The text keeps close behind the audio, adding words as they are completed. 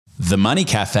The Money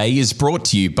Cafe is brought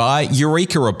to you by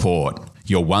Eureka Report,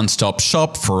 your one-stop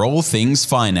shop for all things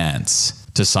finance.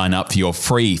 To sign up for your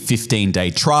free 15-day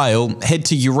trial, head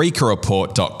to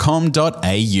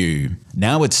eurekareport.com.au.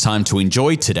 Now it's time to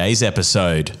enjoy today's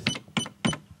episode.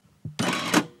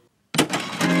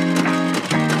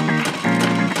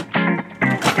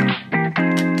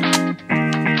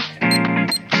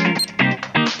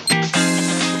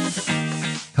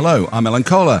 Hello, I'm Alan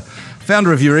Kohler,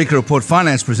 founder of Eureka Report,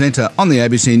 finance presenter on the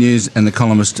ABC News and the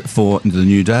columnist for The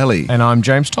New Daily. And I'm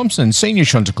James Thompson, senior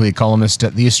Chanticleer columnist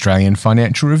at the Australian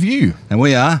Financial Review. And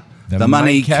we are The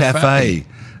Money Cafe.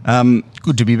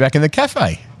 Good to be back in the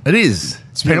cafe. It is.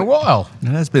 It's been a while. It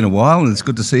has been a while, and it's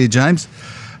good to see you, James.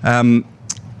 Before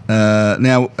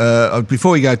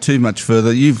we go too much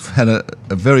further, you've had a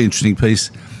very interesting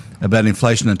piece about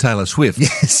inflation and Taylor Swift.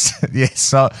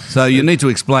 Yes. So you need to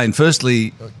explain,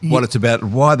 firstly, what it's about.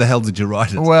 Why the hell did you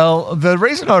write it? Well, the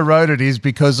reason I wrote it is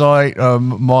because my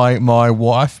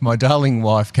darling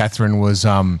wife, Catherine, was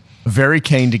very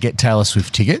keen to get Taylor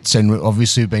Swift tickets, and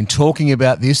obviously we've been talking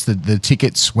about this. The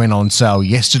tickets went on sale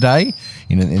yesterday,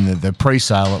 in the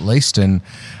pre-sale at least, and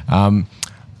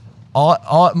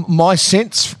my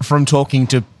sense from talking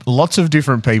to lots of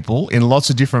different people in lots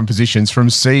of different positions, from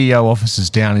CEO offices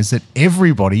down, is that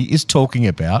everybody is talking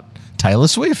about Taylor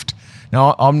Swift.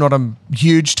 Now, I'm not a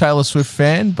huge Taylor Swift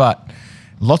fan, but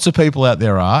lots of people out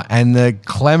there are, and the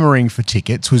clamouring for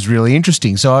tickets was really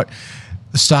interesting. So I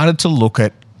started to look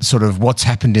at sort of what's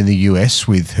happened in the US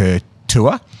with her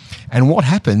tour, and what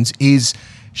happens is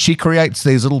she creates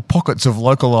these little pockets of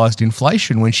localised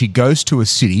inflation. When she goes to a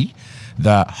city,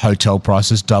 the hotel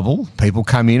prices double. People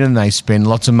come in and they spend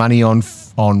lots of money on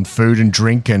food and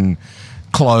drink and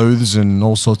clothes and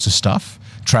all sorts of stuff,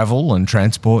 travel and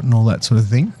transport and all that sort of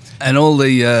thing. And all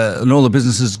the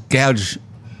businesses gouge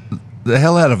the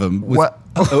hell out of them.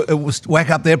 Whack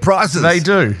up their prices. They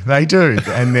do,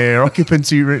 and their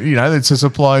occupancy. It's a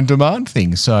supply and demand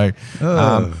thing. So,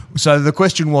 so the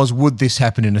question was, would this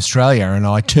happen in Australia? And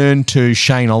I turned to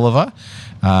Shane Oliver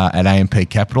at AMP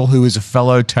Capital, who is a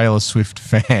fellow Taylor Swift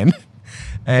fan.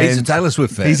 And he's a Taylor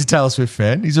Swift fan. He's a Taylor Swift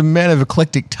fan. He's a man of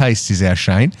eclectic tastes, is our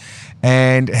Shane.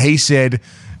 And he said,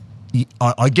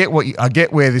 I get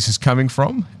where this is coming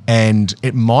from, and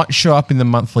it might show up in the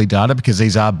monthly data because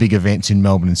these are big events in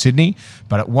Melbourne and Sydney,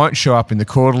 but it won't show up in the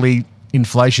quarterly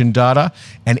inflation data.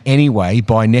 And anyway,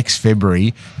 by next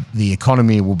February, the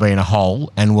economy will be in a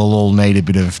hole and we'll all need a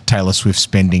bit of Taylor Swift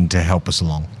spending to help us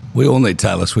along. We all need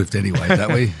Taylor Swift anyway,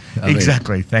 don't we?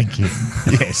 Exactly. Thank you.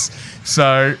 Yes.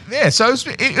 So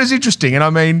it was interesting. And I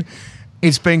mean,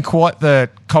 it's been quite the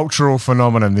cultural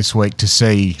phenomenon this week to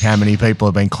see how many people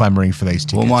have been clamouring for these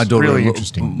tickets. Well, my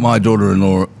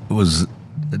daughter-in-law was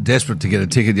desperate to get a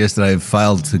ticket yesterday and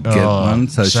failed to get one,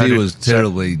 so she was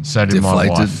terribly deflated. My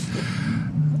wife.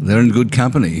 They're in good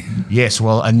company. Yes,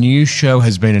 well, a new show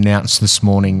has been announced this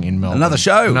morning in Melbourne.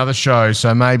 Another show.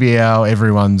 So maybe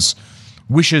everyone's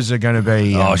wishes are going to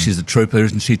be... she's a trooper,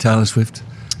 isn't she, Taylor Swift?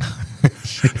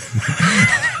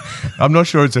 I'm not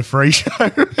sure it's a free show.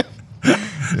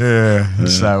 Yeah.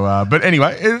 So, but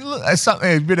anyway, it's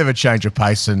a bit of a change of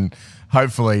pace, and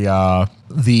hopefully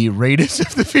the readers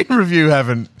of the Fin Review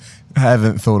haven't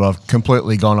thought I've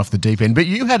completely gone off the deep end. But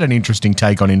you had an interesting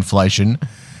take on inflation.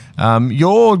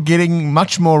 You're getting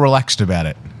much more relaxed about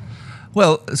it.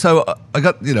 Well, so we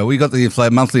got the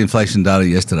monthly inflation data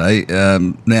yesterday.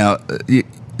 Now,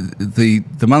 the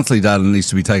monthly data needs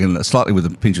to be taken slightly with a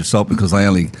pinch of salt because they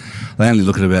only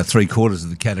look at about 3/4 of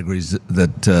the categories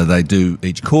that they do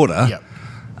each quarter. Yep.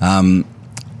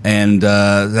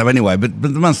 Anyway, but the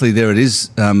monthly, there it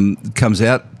is, comes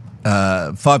out.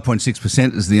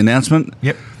 5.6% is the announcement.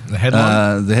 Yep. The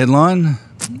headline.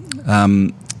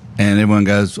 And everyone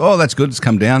goes, oh, that's good. It's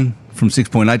come down from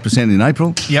 6.8% in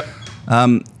April. Yep.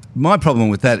 My problem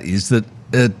with that is that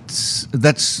that's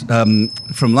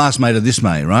from last May to this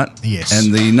May, right? Yes.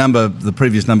 And the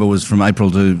previous number was from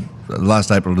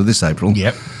last April to this April.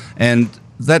 Yep. And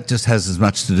that just has as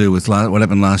much to do with what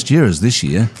happened last year as this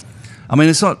year. I mean,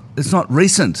 it's not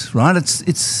recent, right?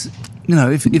 It's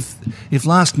if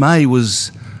last May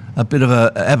was a bit of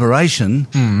an aberration,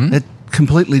 it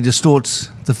completely distorts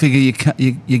the figure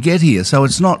you get here. So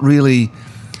it's not really.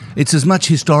 It's as much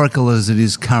historical as it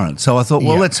is current. So I thought,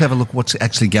 let's have a look what's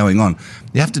actually going on.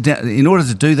 You have to, in order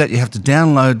to do that, you have to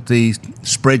download the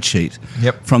spreadsheet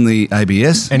from the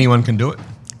ABS. Anyone can do it.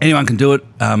 Anyone can do it.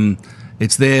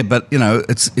 It's there, but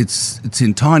it's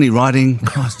in tiny writing.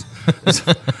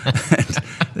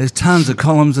 There's tons of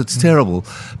columns. It's terrible.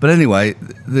 But anyway,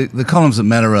 the columns that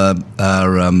matter are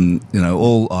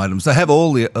all items. They have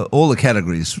all the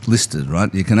categories listed, right?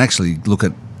 You can actually look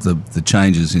at the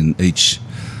changes in each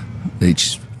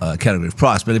category of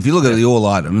price. But if you look at the all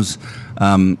items,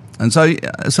 and so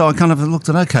I kind of looked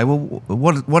at, okay, well,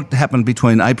 what happened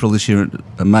between April this year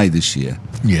and May this year?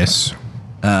 Yes.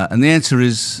 And the answer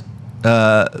is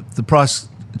the price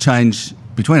change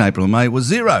between April and May was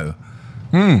zero.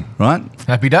 Right?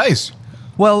 Happy days.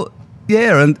 Well,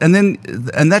 yeah,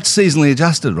 and that's seasonally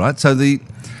adjusted, right? So the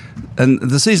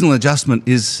seasonal adjustment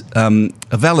is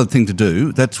a valid thing to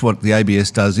do. That's what the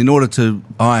ABS does in order to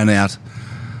iron out,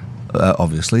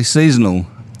 obviously, seasonal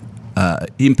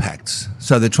impacts.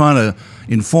 So they're trying to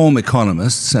inform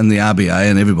economists and the RBA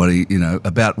and everybody,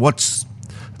 about what's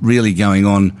really going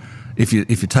on if you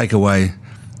take away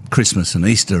Christmas and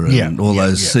Easter and all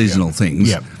those seasonal things.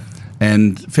 Yeah.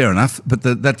 And fair enough, but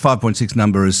that 5.6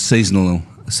 number is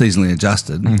seasonally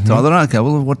adjusted. Mm-hmm. So I thought, okay,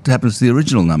 well, what happens to the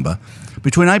original number?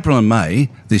 Between April and May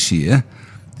this year,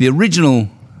 the original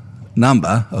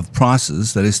number of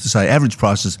prices, that is to say average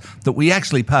prices that we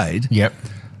actually paid,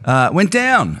 went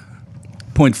down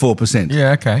 0.4%.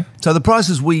 Yeah, okay. So the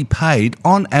prices we paid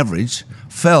on average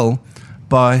fell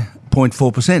by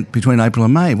 0.4% between April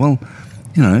and May. Well,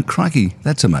 crikey,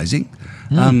 that's amazing.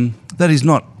 That is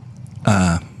not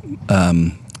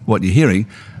what you're hearing.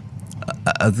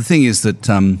 The thing is that,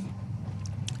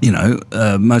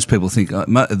 most people think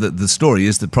the story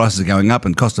is that prices are going up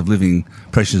and cost of living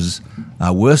pressures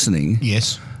are worsening.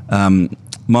 Yes.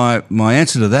 My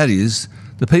answer to that is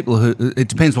the people it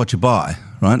depends what you buy,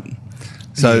 right?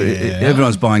 So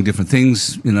everyone's buying different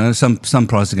things. Some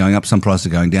prices are going up, some prices are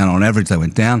going down. On average, they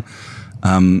went down.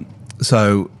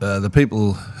 So the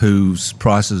people whose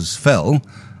prices fell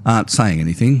aren't saying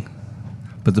anything,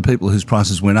 but the people whose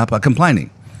prices went up are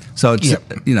complaining. So it's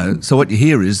so what you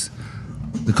hear is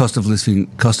the cost of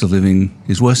living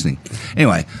is worsening.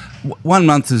 Anyway, 1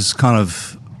 month is kind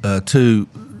of too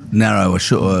narrow a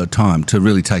short time to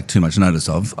really take too much notice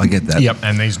of. I get that. Yep,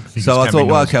 and these figures So I can thought,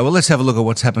 be noisy. let's have a look at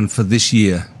what's happened for this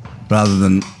year rather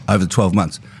than over 12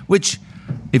 months, which,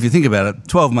 if you think about it,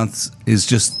 12 months is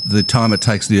just the time it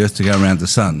takes the Earth to go around the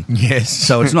sun. Yes.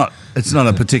 So it's not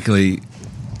a particularly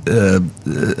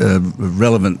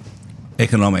relevant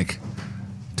economic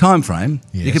time frame.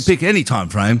 Yes. You can pick any time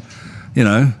frame, you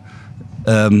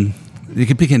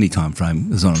can pick any time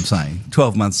frame, is what I'm saying.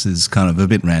 12 months is kind of a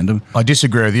bit random. I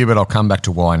disagree with you, but I'll come back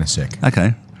to why in a sec.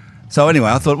 Okay. So anyway,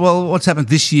 I thought, well, what's happened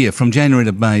this year, from January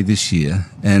to May this year?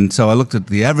 And so I looked at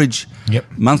the average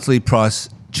monthly price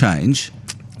change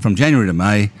from January to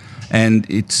May, and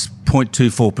it's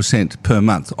 0.24% per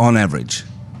month on average.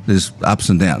 There's ups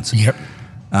and downs. Yep.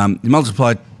 You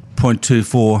multiply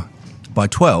 0.24 by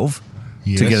 12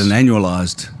 to get an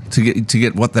annualised, to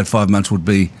get what that 5 months would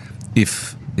be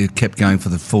if it kept going for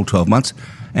the full 12 months.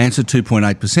 Answer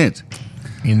 2.8%.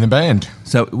 In the band.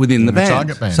 So within the band.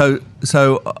 Target band.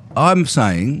 So I'm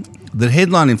saying that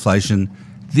headline inflation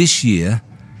this year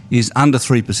is under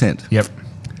 3%. Yep.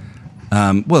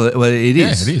 Well, it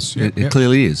is. Yeah, it is. It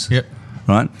clearly is. Yep.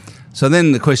 Right? So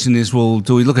then the question is, well,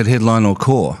 do we look at headline or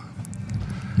core?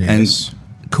 Yes.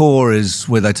 And core is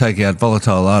where they take out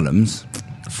volatile items.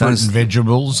 Fruit and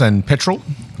vegetables and petrol.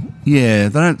 Yeah,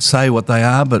 they don't say what they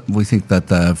are, but we think that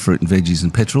they're fruit and veggies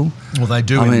and petrol. Well, they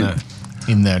do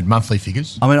in the monthly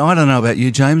figures. I mean, I don't know about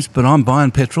you, James, but I'm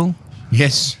buying petrol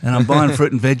Yes. and I'm buying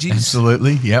fruit and veggies.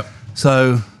 Absolutely. Yep.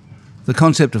 So the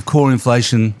concept of core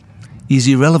inflation is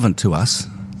irrelevant to us.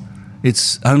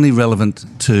 It's only relevant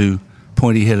to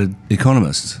pointy-headed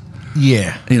economists.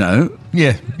 Yeah. Yeah.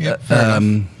 Yeah.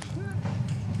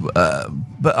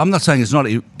 But I'm not saying it's not.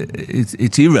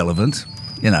 It's irrelevant.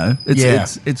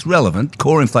 It's relevant.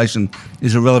 Core inflation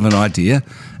is a relevant idea,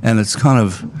 and it's kind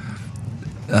of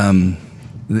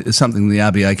something the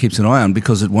RBA keeps an eye on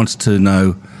because it wants to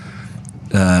know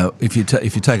if you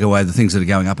take away the things that are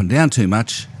going up and down too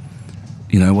much,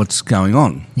 what's going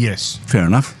on. Yes. Fair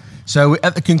enough. So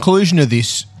at the conclusion of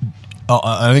this,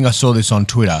 I think I saw this on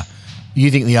Twitter. You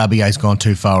think the RBA's gone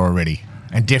too far already?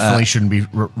 And definitely shouldn't be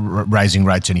raising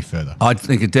rates any further. I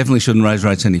think it definitely shouldn't raise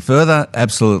rates any further.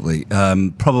 Absolutely.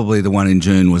 Probably the one in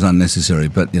June was unnecessary.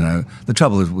 But, the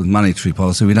trouble is with monetary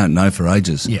policy, we don't know for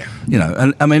ages. Yeah.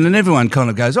 And everyone kind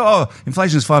of goes,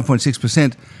 inflation is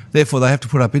 5.6%, therefore they have to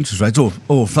put up interest rates. Or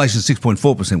inflation is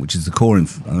 6.4%, which is the core.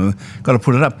 Got to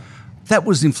put it up. That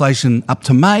was inflation up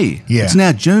to May. Yeah. It's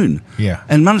now June. Yeah.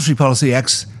 And monetary policy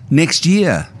acts next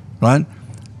year, right?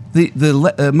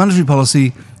 The monetary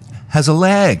policy has a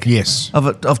lag, yes,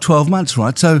 of 12 months,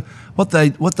 right? So what they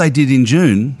did in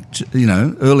June,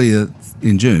 earlier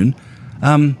in June,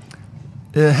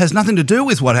 has nothing to do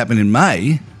with what happened in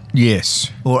May, yes,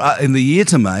 or in the year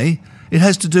to May. It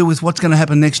has to do with what's going to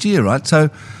happen next year, right? So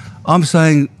I'm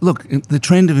saying, look, the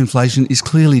trend of inflation is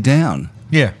clearly down.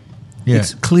 Yeah. Yeah.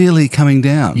 It's clearly coming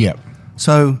down. Yep.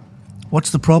 So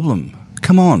what's the problem?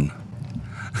 Come on.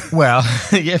 Well,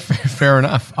 yeah, fair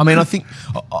enough. I mean, I think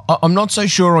I'm not so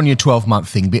sure on your 12-month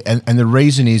thing, and the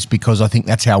reason is because I think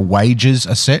that's how wages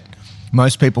are set.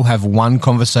 Most people have one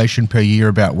conversation per year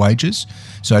about wages.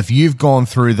 So if you've gone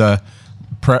through the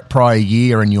prior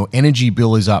year and your energy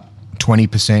bill is up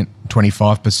 20%,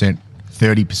 25%,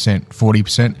 30%,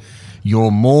 40%,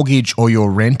 your mortgage or your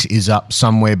rent is up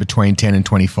somewhere between 10 and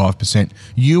 25%,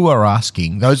 you are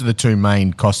asking, those are the two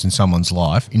main costs in someone's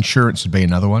life. Insurance would be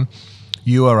another one.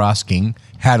 You are asking,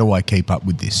 how do I keep up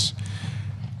with this?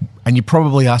 And you're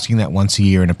probably asking that once a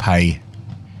year in a pay,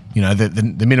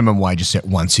 the minimum wage is set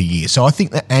once a year. So I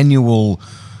think the annual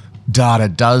data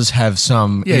does have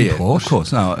some import. Yeah, of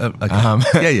course. No,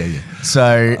 okay. Yeah.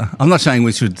 So I'm not saying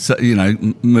we should,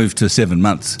 move to 7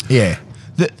 months. yeah.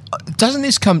 Doesn't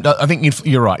this come? I think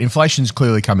you're right. Inflation's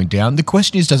clearly coming down. The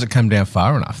question is, does it come down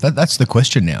far enough? That's the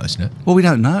question now, isn't it? Well, we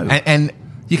don't know. And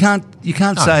you can't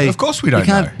No, say. of course we don't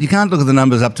know. You can't look at the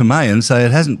numbers up to May and say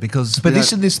it hasn't because. But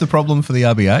isn't this the problem for the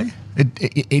RBA?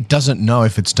 It doesn't know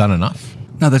if it's done enough.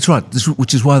 No, that's right.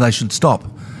 Which is why they should stop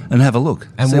and have a look.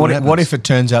 And see what happens. if it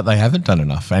turns out they haven't done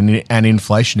enough and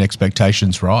inflation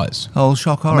expectations rise? Oh,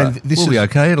 shock horror. I mean, We'll be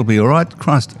okay. It'll be all right.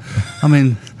 Christ. I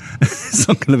mean, it's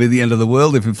not going to be the end of the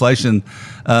world if inflation,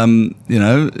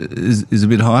 is a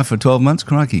bit high for 12 months.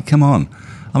 Crikey, come on.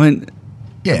 I mean,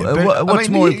 Yeah.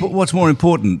 what's more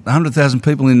important? 100,000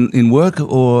 people in work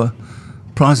or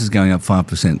prices going up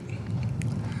 5%?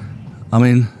 I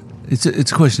mean, it's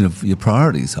a question of your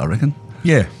priorities, I reckon.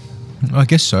 Yeah, I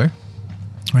guess so.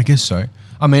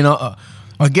 I mean, I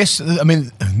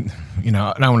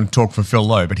don't want to talk for Phil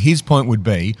Lowe, but his point would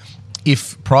be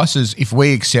if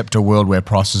we accept a world where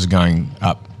prices are going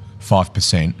up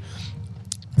 5%,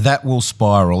 that will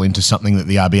spiral into something that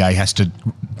the RBA has to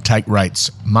take rates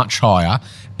much higher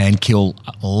and kill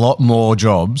a lot more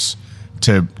jobs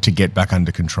to get back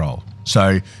under control.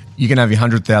 So you can have your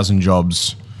 100,000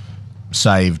 jobs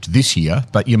saved this year,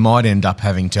 but you might end up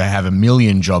having to have 1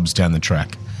 million jobs down the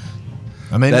track.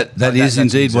 I mean, that is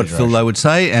indeed what Phil Lowe would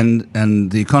say,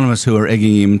 and the economists who are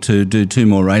egging him to do 2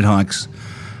 more rate hikes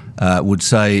would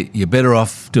say you're better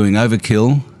off doing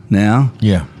overkill now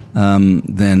Yeah.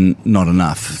 than not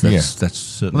enough. That's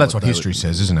certainly That's what history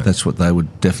says, isn't it? That's what they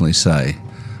would definitely say.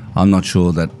 I'm not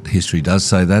sure that history does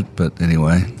say that, but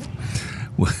anyway.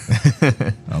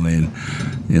 I mean,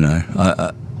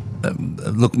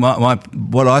 look,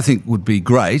 what I think would be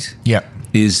great Yep.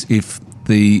 is if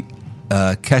the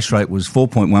cash rate was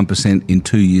 4.1% in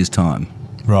 2 years' time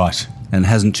Right. and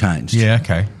hasn't changed. Yeah,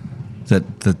 okay. That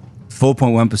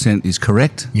 4.1% is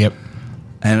correct, Yep.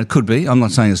 and it could be, I'm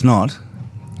not saying it's not,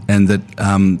 and that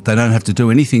they don't have to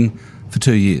do anything for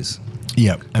 2 years.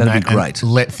 Yep. That'd be great.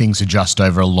 And let things adjust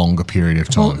over a longer period of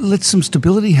Well, time. let some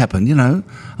stability happen,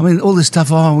 I mean, all this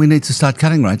stuff, we need to start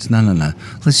cutting rates. No.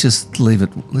 Let's just leave it.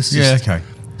 Let's just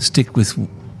stick with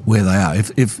where they are.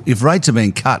 If rates are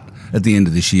being cut at the end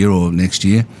of this year or next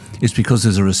year, it's because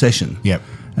there's a recession. Yep.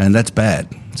 And that's bad.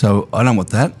 So I don't want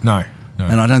that. No.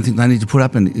 And I don't think they need to put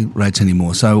up any rates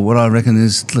anymore. So what I reckon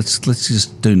is let's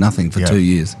just do nothing for 2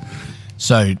 years.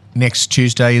 So next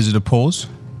Tuesday, is it a pause?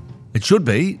 It should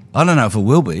be. I don't know if it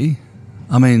will be.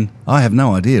 I mean, I have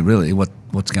no idea really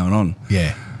what's going on.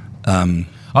 Yeah.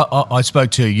 I spoke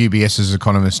to UBS's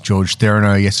economist George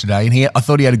Theriault yesterday, and I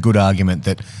thought he had a good argument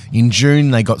that in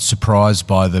June they got surprised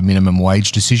by the minimum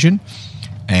wage decision,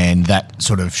 and that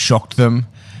sort of shocked them.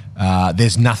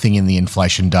 There's nothing in the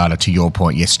inflation data, to your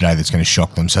point yesterday, that's going to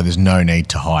shock them, so there's no need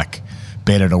to hike.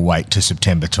 Better to wait to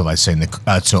September till they've seen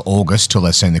till August till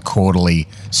they've seen the quarterly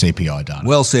CPI data.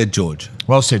 Well said, George.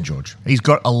 Well said, George. He's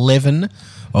got 11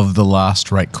 of the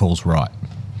last rate calls right.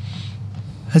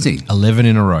 Has he? 11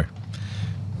 in a row.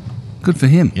 Good for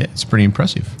him. Yeah, it's pretty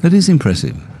impressive. That is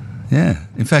impressive. Yeah.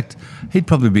 In fact, he'd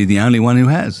probably be the only one who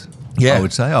has. Yeah. I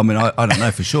would say. I mean, I don't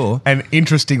know for sure. And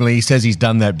interestingly, he says he's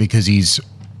done that because he's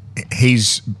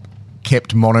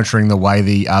kept monitoring the way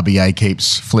the RBA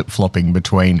keeps flip-flopping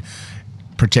between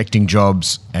protecting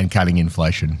jobs and cutting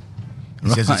inflation. He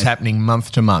says it's happening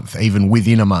month to month, even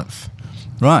within a month.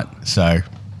 Right. So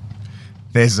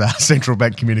there's central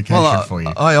bank communication for you.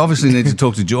 I obviously need to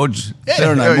talk to George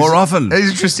Theriault more often. He's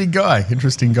an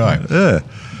interesting guy.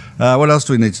 Yeah. What else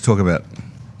do we need to talk about?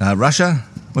 Russia?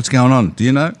 What's going on? Do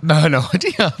you know? No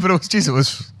idea. But it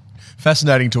was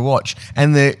fascinating to watch.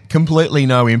 And there completely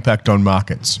no impact on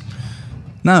markets.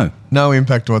 No. No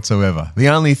impact whatsoever. The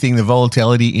only thing, the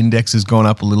volatility index has gone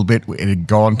up a little bit. It had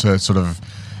gone to sort of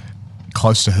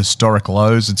close to historic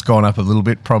lows. It's gone up a little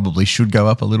bit, probably should go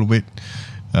up a little bit.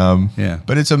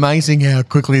 But it's amazing how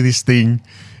quickly this thing,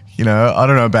 I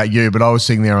don't know about you, but I was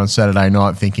sitting there on Saturday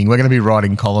night thinking we're going to be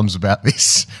writing columns about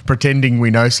this, pretending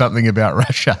we know something about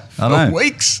Russia for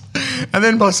weeks. And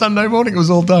then by Sunday morning, it was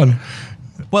all done.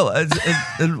 Well,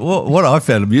 what I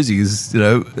found amusing is,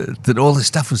 that all this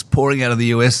stuff was pouring out of the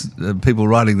US, people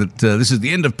writing that this is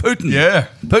the end of Putin. Yeah.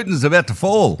 Putin's about to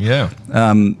fall. Yeah.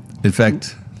 In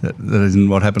fact, that isn't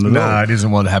what happened at all. No, it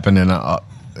isn't what happened. And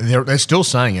they're still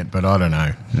saying it, but I don't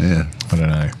know. Yeah. I don't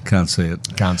know. Can't see it.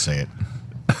 Can't see it.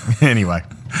 Anyway.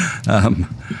 Can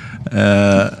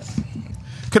I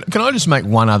just make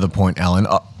one other point, Alan?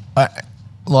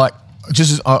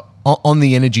 On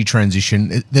the energy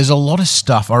transition, there's a lot of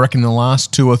stuff, I reckon, in the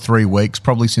last 2 or 3 weeks,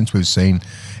 probably since we've seen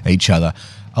each other,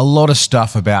 a lot of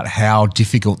stuff about how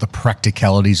difficult the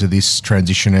practicalities of this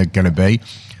transition are going to be.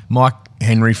 Mike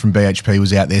Henry from BHP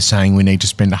was out there saying we need to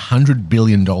spend $100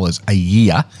 billion a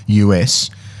year,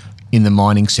 US, in the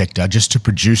mining sector just to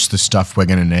produce the stuff we're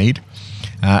going to need.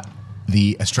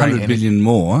 The Australian 100 billion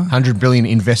more. 100 billion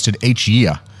invested each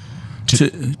year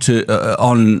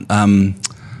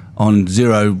on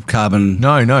zero carbon.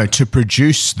 No, to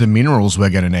produce the minerals we're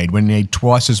going to need. We need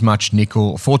twice as much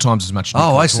nickel, 4 times as much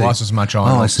nickel, twice as much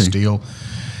iron, less steel.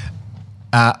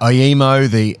 IEMO,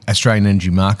 the Australian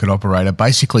Energy Market Operator,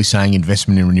 basically saying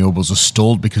investment in renewables are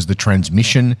stalled because the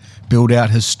transmission build-out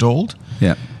has stalled.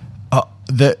 Yeah. I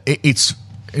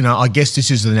guess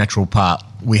this is the natural part.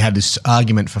 We had this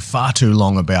argument for far too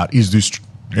long about, is this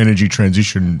energy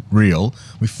transition real?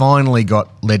 We finally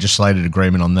got legislated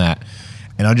agreement on that.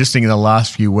 And I just think in the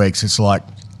last few weeks, it's like,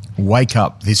 wake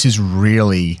up, this is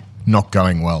really not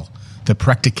going well. The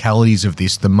practicalities of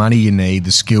this, the money you need,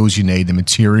 the skills you need, the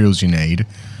materials you need,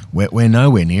 we're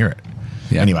nowhere near it.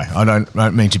 Yeah. Anyway, I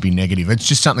don't mean to be negative. It's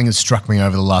just something that struck me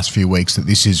over the last few weeks that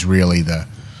this is really the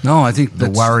worrying I think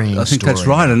story. that's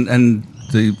right. And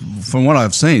from what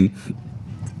I've seen,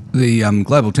 the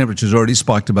global temperature's already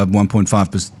spiked above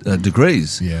 1.5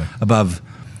 degrees above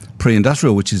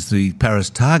pre-industrial, which is the Paris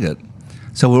target.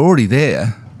 So we're already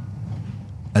there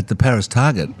at the Paris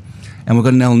target, and we've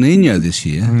got an El Nino this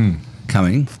year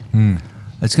coming.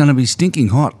 It's going to be stinking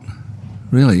hot,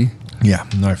 really. Yeah,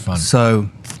 no fun. So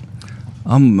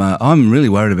I'm really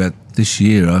worried about this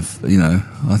year. I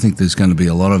think there's going to be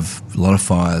a lot of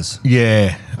fires.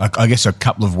 Yeah, I guess a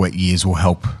couple of wet years will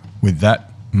help with that.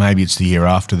 Maybe it's the year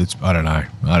after. I don't know.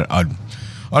 I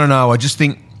don't know. I just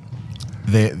think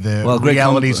the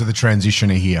realities of the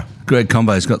transition are here. Greg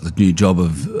Combay's got the new job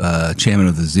of chairman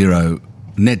of the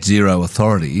Net Zero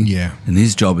Authority. Yeah. And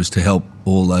his job is to help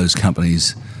all those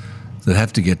companies that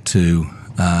have to get to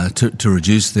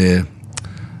reduce their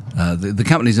the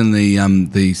companies in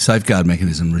the safeguard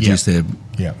mechanism reduce their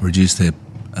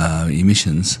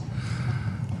emissions,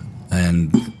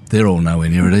 and they're all nowhere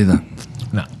near it either.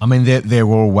 No, I mean they're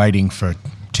all waiting for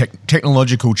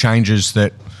technological changes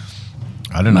that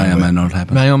I don't know. May or may not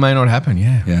happen. May or may not happen.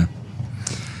 Yeah. Yeah.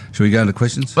 Should we go into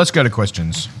questions? Let's go to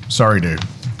questions. Sorry to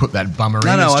put that bummer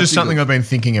in. It's just something I've been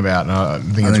thinking about, and I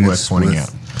think it's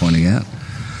worth pointing out.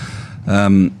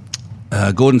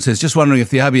 Gordon says, just wondering if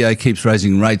the RBA keeps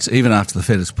raising rates even after the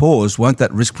Fed has paused, won't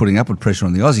that risk putting upward pressure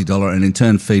on the Aussie dollar and in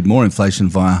turn feed more inflation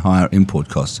via higher import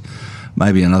costs?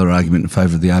 Maybe another argument in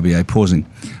favour of the RBA pausing.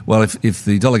 Well, if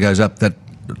the dollar goes up, that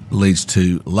leads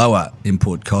to lower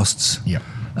import costs. Yeah.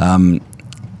 But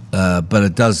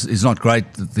it's not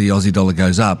great that the Aussie dollar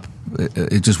goes up.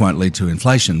 It just won't lead to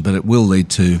inflation, but it will lead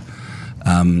to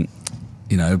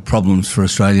problems for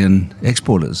Australian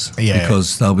exporters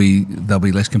because they'll be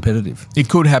less competitive. It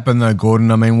could happen though,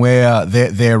 Gordon. I mean, where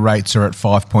their rates are at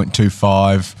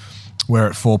 5.25, we're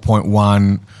at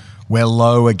 4.1. We're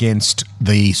low against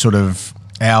the sort of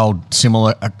our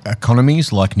similar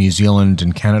economies like New Zealand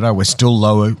and Canada. We're still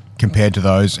lower compared to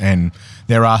those, and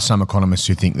there are some economists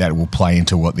who think that will play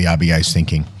into what the RBA is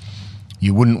thinking.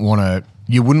 You wouldn't want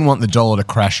the dollar to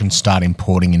crash and start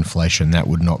importing inflation. That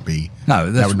would not be. No,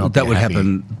 that would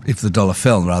happen if the dollar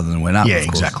fell rather than went up. Yeah, of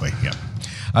course. Exactly. Yeah.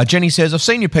 Jenny says, I've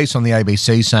seen your piece on the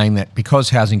ABC saying that because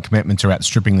housing commitments are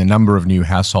outstripping the number of new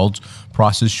households,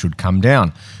 prices should come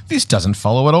down. This doesn't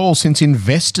follow at all since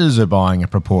investors are buying a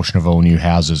proportion of all new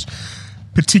houses,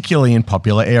 particularly in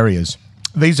popular areas.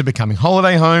 These are becoming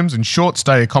holiday homes and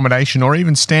short-stay accommodation or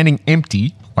even standing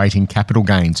empty, waiting capital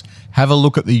gains. Have a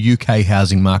look at the UK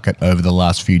housing market over the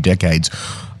last few decades.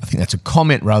 I think that's a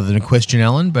comment rather than a question,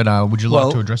 Alan, but would you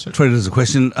like to address it? Treat it as a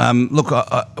question. Look,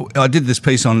 I did this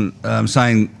piece on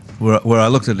saying where I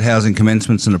looked at housing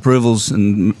commencements and approvals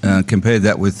and compared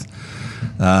that with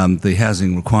the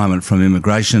housing requirement from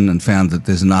immigration and found that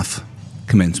there's enough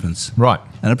commencements Right.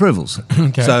 and approvals.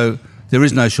 Okay. So there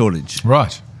is no shortage,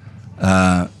 Right.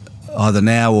 either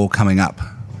now or coming up,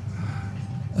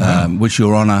 which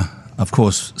Your Honour, of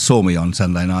course, saw me on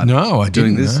Sunday night. No, I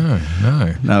doing didn't. this.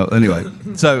 No. No, anyway.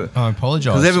 So I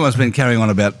apologise. because everyone's been carrying on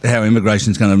about how immigration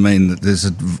is going to mean that there's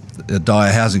a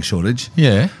dire housing shortage,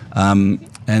 Yeah.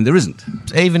 and there isn't.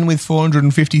 Even with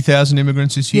 450,000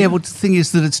 immigrants this year? Yeah, well, the thing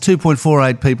is that it's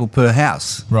 2.48 people per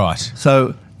house. Right.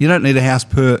 So you don't need a house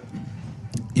per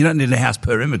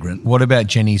immigrant. What about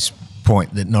Jenny's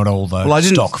point that not all the Well, I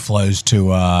didn't- stock flows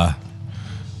to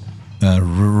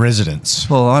residents?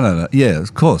 Well, I don't know. Yeah,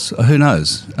 of course. Who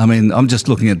knows? I mean, I'm just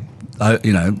looking at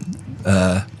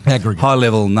Aggregate.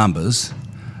 high-level numbers,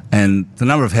 and the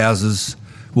number of houses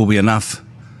will be enough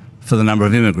for the number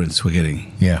of immigrants we're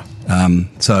getting. Yeah.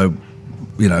 So,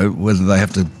 whether they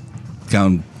have to go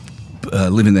and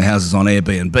live in their houses on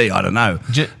Airbnb, I don't know.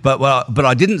 But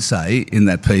I didn't say in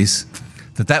that piece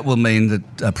that will mean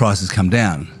that prices come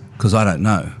down, because I don't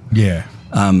know. Yeah.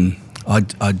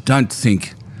 I don't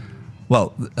think.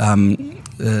 Well,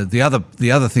 the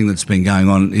other thing that's been going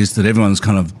on is that everyone's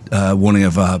kind of warning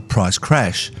of a price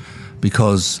crash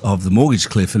because of the mortgage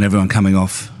cliff and everyone coming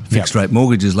off fixed rate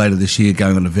mortgages later this year,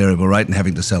 going on a variable rate and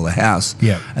having to sell a house.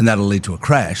 Yeah. And that'll lead to a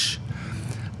crash.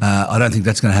 I don't think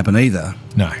that's going to happen either.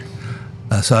 No.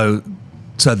 So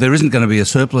there isn't going to be a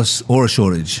surplus or a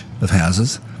shortage of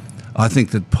houses. I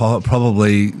think that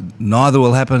probably neither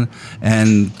will happen,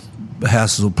 and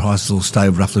prices will stay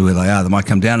roughly where they are. They might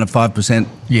come down to 5%.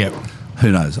 Yeah.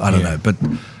 Who knows? I don't know. But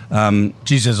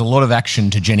Geez, there's a lot of action,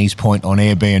 to Jenny's point, on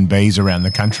Airbnbs around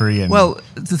the country. And well,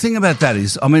 the thing about that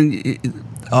is, I mean,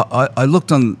 I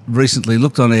looked at Airbnb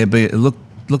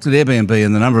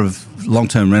and the number of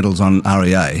long-term rentals on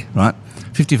REA, right?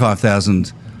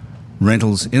 55,000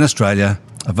 rentals in Australia,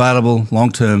 available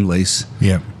long-term lease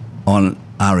on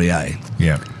REA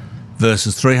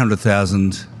versus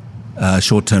 300,000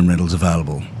 short-term rentals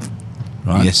available,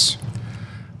 right? Yes.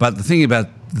 But the thing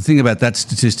about that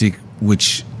statistic,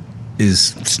 which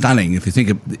is stunning, if you think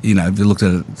if you looked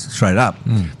at it straight up,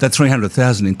 that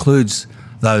 300,000 includes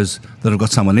those that have got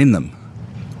someone in them.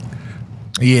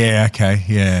 Yeah. Okay.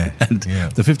 Yeah. And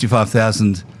the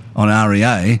 55,000 on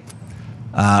REA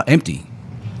are empty.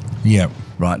 Yeah.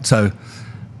 Right. So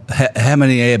how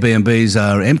many Airbnbs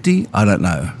are empty? I don't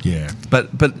know. Yeah. But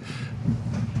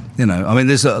I mean,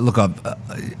 there's a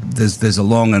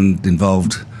long and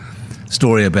involved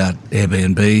story about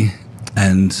Airbnb,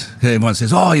 and everyone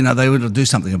says, they would do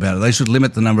something about it. They should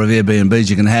limit the number of Airbnbs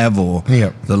you can have, or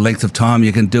the length of time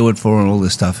you can do it for, and all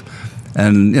this stuff.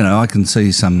 And I can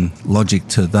see some logic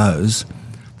to those.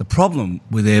 The problem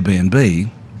with Airbnb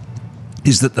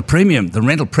is that the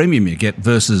rental premium you get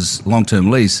versus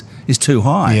long-term lease is too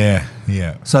high. Yeah.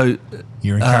 Yeah. So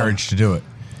You're encouraged to do it.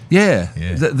 Yeah.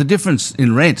 The difference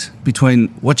in rent between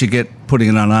what you get putting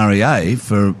it on REA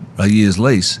for a year's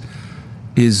lease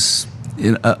is,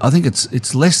 I think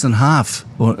it's less than half,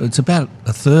 or it's about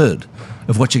a third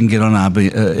of what you can get on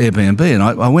Airbnb. And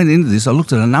I went into this. I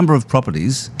looked at a number of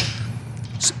properties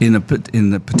in a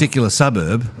particular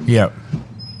suburb. Yeah.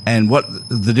 And what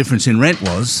the difference in rent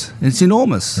was. It's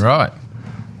enormous. Right.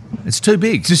 It's too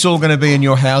big. Is this all going to be in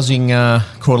your housing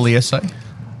quarterly essay?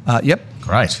 Yep.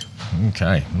 Great.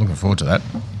 Okay. Looking forward to that.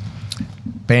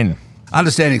 Ben.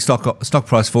 Understanding stock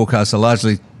price forecasts are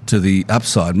largely to the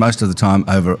upside, most of the time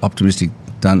over optimistic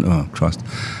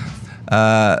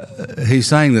he's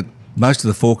saying that most of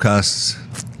the forecasts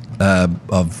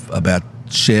about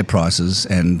share prices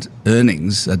and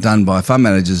earnings are done by fund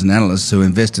managers and analysts who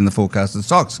invest in the forecasted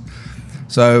stocks.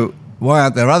 So why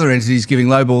aren't there other entities giving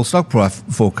lowball stock price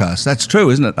forecasts? That's true,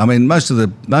 isn't it? I mean, most of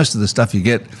the stuff you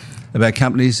get about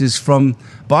companies is from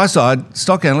buy-side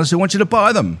stock analysts who want you to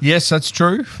buy them. Yes, that's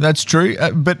true. That's true.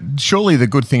 But surely the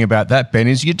good thing about that, Ben,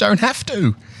 is you don't have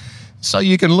to. So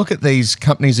you can look at these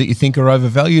companies that you think are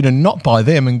overvalued and not buy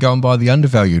them and go and buy the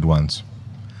undervalued ones.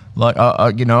 Like,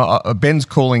 Ben's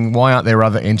calling, why aren't there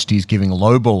other entities giving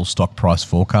lowball stock price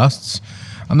forecasts?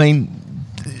 I mean,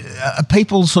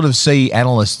 people sort of see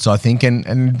analysts, I think,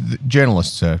 and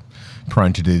journalists are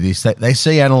prone to do this. They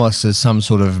see analysts as some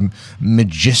sort of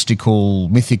majestical,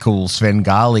 mythical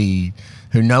Svengali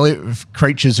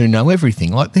creatures who know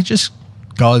everything. Like, they're just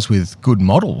guys with good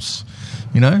models.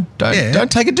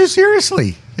 Don't take it too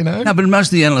seriously. No, but most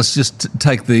of the analysts just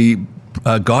take the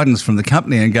guidance from the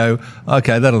company and go,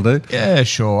 okay, that'll do. Yeah,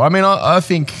 sure. I mean, I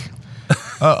think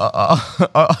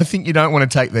I think you don't want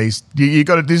to take these.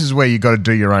 This is where you got to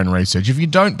do your own research. If you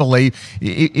don't believe,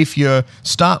 if you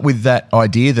start with that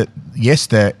idea that yes,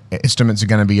 their estimates are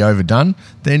going to be overdone,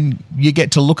 then you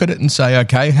get to look at it and say,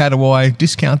 okay, how do I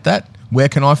discount that? where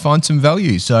can I find some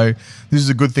value? So this is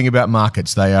a good thing about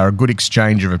markets. They are a good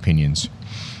exchange of opinions.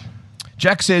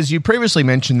 Jack says, you previously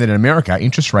mentioned that in America,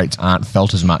 interest rates aren't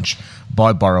felt as much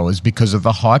by borrowers because of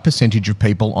the high percentage of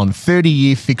people on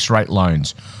 30-year fixed-rate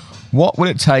loans. What would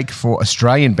it take for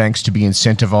Australian banks to be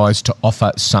incentivised to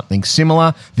offer something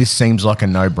similar? This seems like a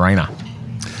no-brainer.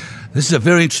 This is a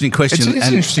very interesting question. It's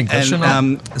an interesting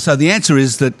question. So the answer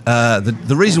is that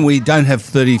the reason we don't have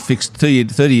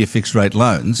 30-year fixed-rate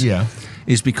loans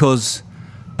is because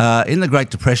in the Great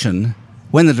Depression,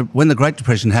 when the Great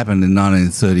Depression happened in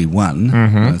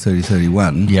 1931,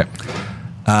 31,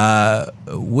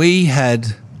 we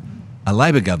had a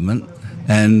Labor government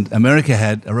and America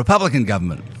had a Republican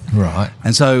government. Right.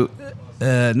 And so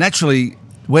naturally,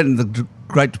 when the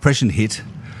Great Depression hit,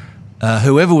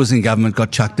 whoever was in government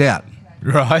got chucked out.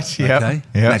 Right, yeah. Okay,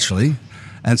 naturally.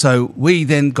 And so we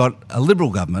then got a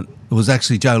Liberal government. It was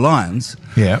actually Joe Lyons,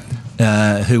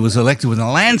 who was elected with a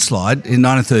landslide in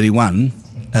 1931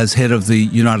 as head of the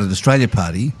United Australia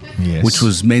Party, which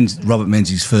was Robert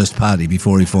Menzies' first party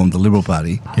before he formed the Liberal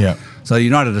Party. Yeah. So the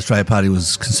United Australia Party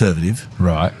was Conservative.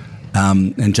 Right.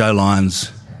 And Joe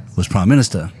Lyons was Prime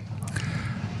Minister.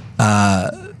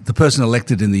 The person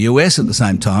elected in the US at the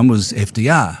same time was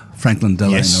FDR, Franklin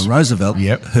Delano Roosevelt,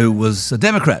 who was a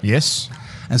Democrat. Yes.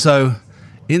 And so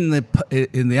in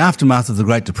the aftermath of the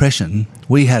Great Depression,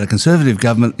 we had a Conservative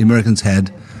government. The Americans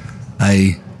had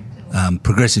a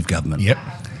progressive government. Yep.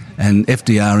 And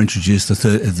FDR introduced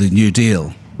the New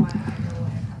Deal.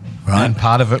 Right. And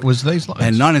part of it was these loans.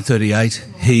 And in 1938,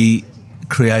 he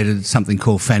created something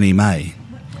called Fannie Mae.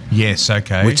 Yes,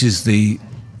 okay. Which is the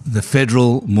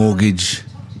Federal Mortgage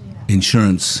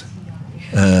Insurance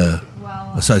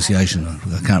Association.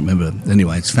 I can't remember.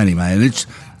 Anyway, it's Fannie Mae.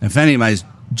 And Fannie Mae's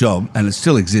job, and it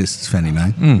still exists, Fannie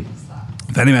Mae.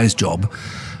 Fannie Mae's job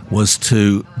was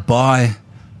to buy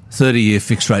 30-year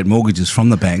fixed-rate mortgages from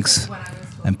the banks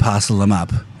and parcel them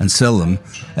up and sell them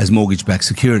as mortgage-backed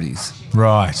securities.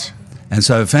 Right. And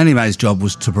so Fannie Mae's job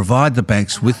was to provide the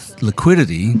banks with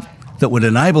liquidity that would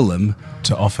enable them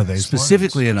to offer these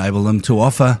specifically loans. Enable them to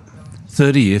offer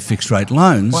 30-year fixed-rate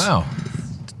loans. Wow.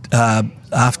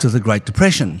 After the Great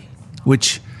Depression,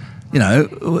 which,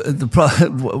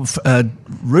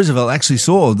 Roosevelt actually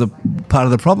saw the part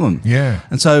of the problem. Yeah.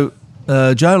 And so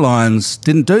Joe Lyons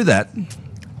didn't do that,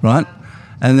 right?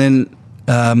 And then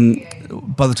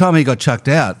by the time he got chucked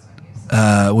out,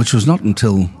 which was not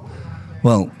until,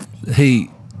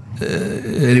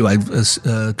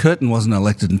 Curtin wasn't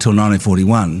elected until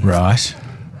 1941. Right.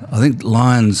 I think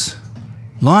Lyons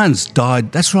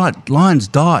died. That's right. Lyons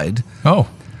died. Oh.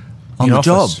 On the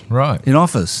job. Right. In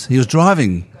office. He was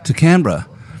driving to Canberra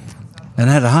and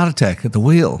had a heart attack at the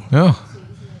wheel. Oh.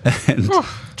 And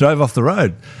drove off the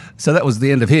road. So that was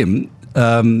the end of him.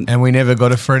 And we never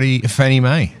got a Fannie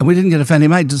Mae. And we didn't get a Fannie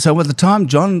Mae. So by the time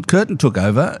John Curtin took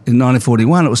over in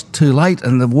 1941, it was too late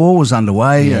and the war was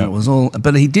underway and it was all...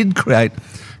 But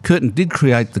Curtin did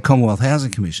create the Commonwealth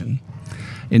Housing Commission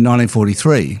in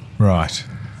 1943. Right.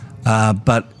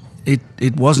 But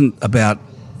it wasn't about,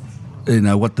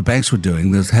 what the banks were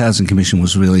doing. The Housing Commission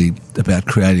was really about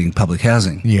creating public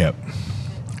housing. Yeah.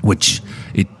 Which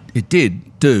it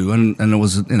did do, and it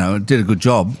was, it did a good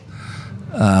job.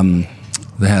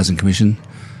 The Housing Commission,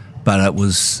 but it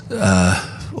was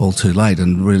all too late,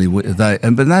 and really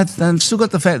they've still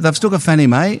got they've still got Fannie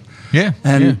Mae,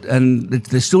 and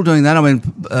they're still doing that. I mean,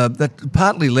 that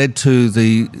partly led to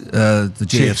the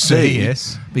GFC,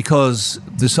 yes, because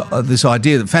this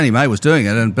idea that Fannie Mae was doing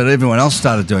it, but everyone else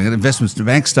started doing it. Investment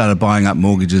banks started buying up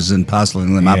mortgages and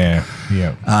parceling them up.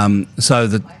 So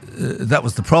that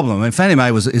was the problem. I mean, Fannie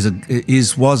Mae was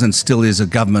and still is a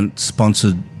government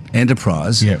sponsored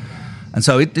enterprise, and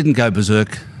so it didn't go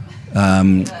berserk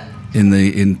in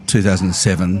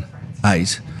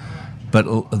 2007-8, but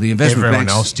the investment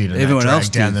banks, else did. Everyone else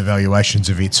did. Down the valuations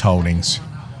of its holdings.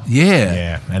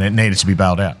 Yeah, and it needed to be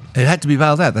bailed out. It had to be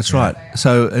bailed out. That's right.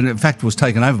 So, and in fact, was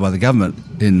taken over by the government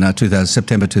in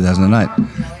September 2008.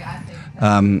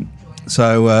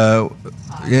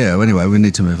 Anyway, we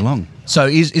need to move along. So,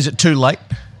 is it too late?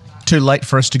 Too late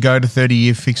for us to go to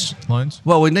 30-year fixed loans?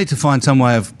 Well, we need to find some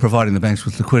way of providing the banks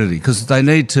with liquidity, because they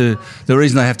need to. The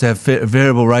reason they have to have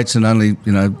variable rates and only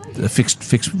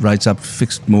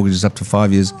fixed mortgages up to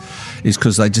 5 years is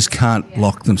because they just can't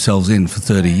lock themselves in for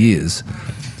 30 years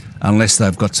unless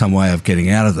they've got some way of getting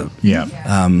out of them. Yeah.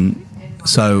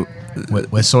 So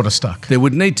we're sort of stuck. There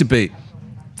would need to be.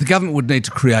 The government would need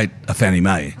to create a Fannie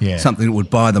Mae, something that would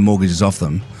buy the mortgages off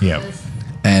them. Yeah.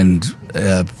 And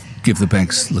give the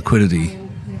banks liquidity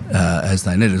as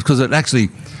they need it. Because it actually,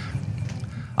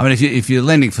 I mean, if you're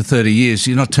lending for 30 years,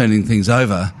 you're not turning things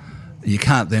over you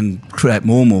can't then create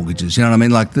more mortgages. You know what I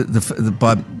mean? Like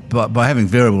by having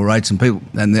variable rates and people,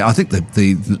 and I think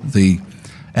the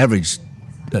average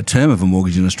term of a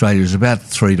mortgage in Australia is about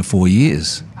 3 to 4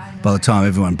 years. By the time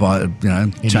everyone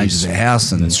changes their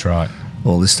house and that's right,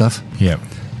 all this stuff. Yeah.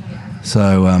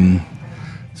 So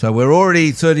we're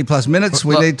already 30 plus minutes.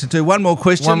 We need to do one more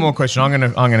question. One more question. I'm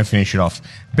going to finish it off.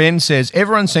 Ben says,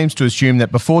 everyone seems to assume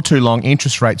that before too long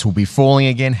interest rates will be falling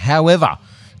again. However,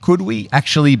 could we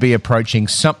actually be approaching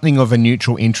something of a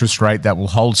neutral interest rate that will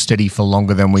hold steady for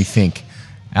longer than we think?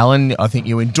 Alan, I think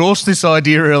you endorsed this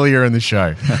idea earlier in the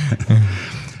show.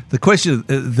 The question,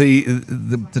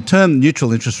 the term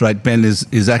neutral interest rate, Ben,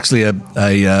 is actually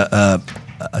a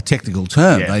technical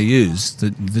term they use.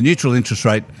 The neutral interest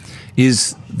rate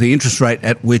is the interest rate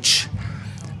at which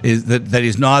that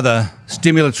is neither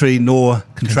stimulatory nor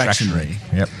contractionary.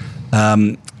 Yep.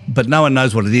 But no one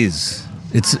knows what it is.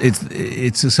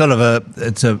 It's a sort of a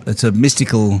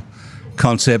mystical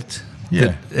concept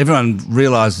that everyone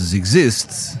realises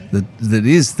exists. That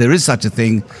there is such a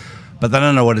thing, but they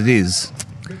don't know what it is.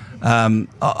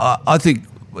 I think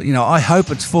I hope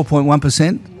it's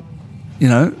 4.1%.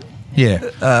 Yeah.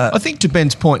 I think to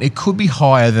Ben's point, it could be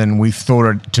higher than we've thought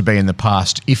it to be in the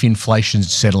past if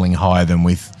inflation's settling higher than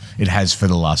it has for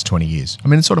the last 20 years. I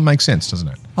mean, it sort of makes sense, doesn't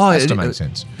it? Oh, it has to make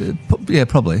sense. Yeah,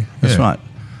 probably. That's right.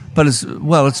 But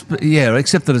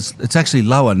except that it's actually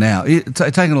lower now.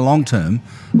 Taking a long-term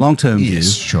view,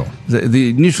 yes, sure.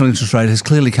 The neutral interest rate has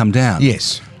clearly come down.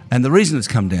 Yes. And the reason it's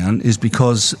come down is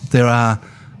because there are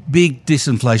big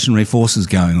disinflationary forces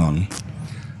going on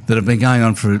that have been going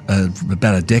on for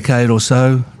about a decade or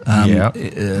so.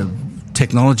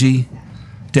 Technology,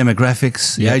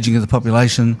 demographics, the ageing of the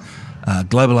population,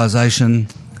 globalisation.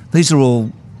 These are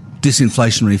all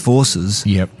disinflationary forces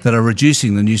that are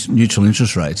reducing the neutral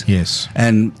interest rate. Yes.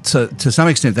 And so to some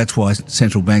extent, that's why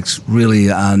central banks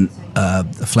really are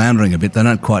floundering a bit. They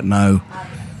don't quite know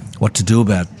what to do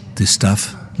about this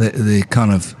stuff. They're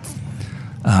kind of,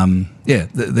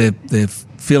 they're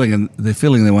feeling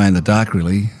their way in the dark,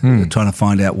 really. They're trying to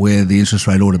find out where the interest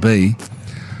rate ought to be,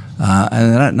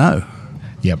 and they don't know.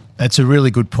 Yep, that's a really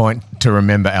good point to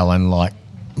remember, Alan. Like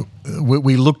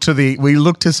we look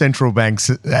to central banks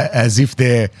as if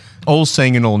they're all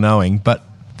seeing and all knowing, but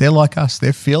they're like us.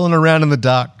 They're feeling around in the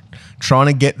dark,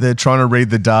 trying to read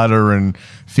the data and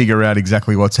figure out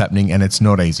exactly what's happening, and it's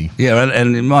not easy. Yeah,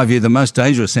 and in my view, the most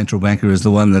dangerous central banker is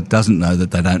the one that doesn't know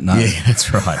that they don't know. Yeah,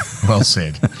 that's right. Well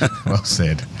said. Well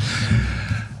said.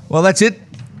 Well, that's it.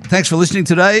 Thanks for listening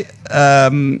today.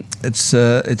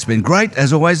 It's been great.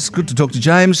 As always, it's good to talk to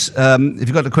James. If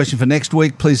you've got a question for next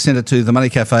week, please send it to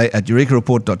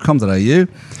themoneycafe@eurekareport.com.au.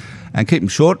 And keep them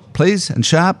short, please, and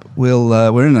sharp.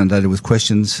 We're inundated with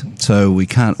questions, so we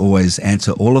can't always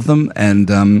answer all of them, and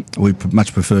we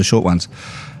much prefer short ones.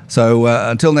 So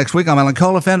until next week, I'm Alan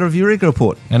Kohler, founder of Eureka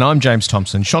Report. And I'm James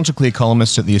Thompson, Chanticleer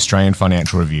columnist at the Australian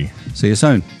Financial Review. See you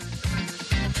soon.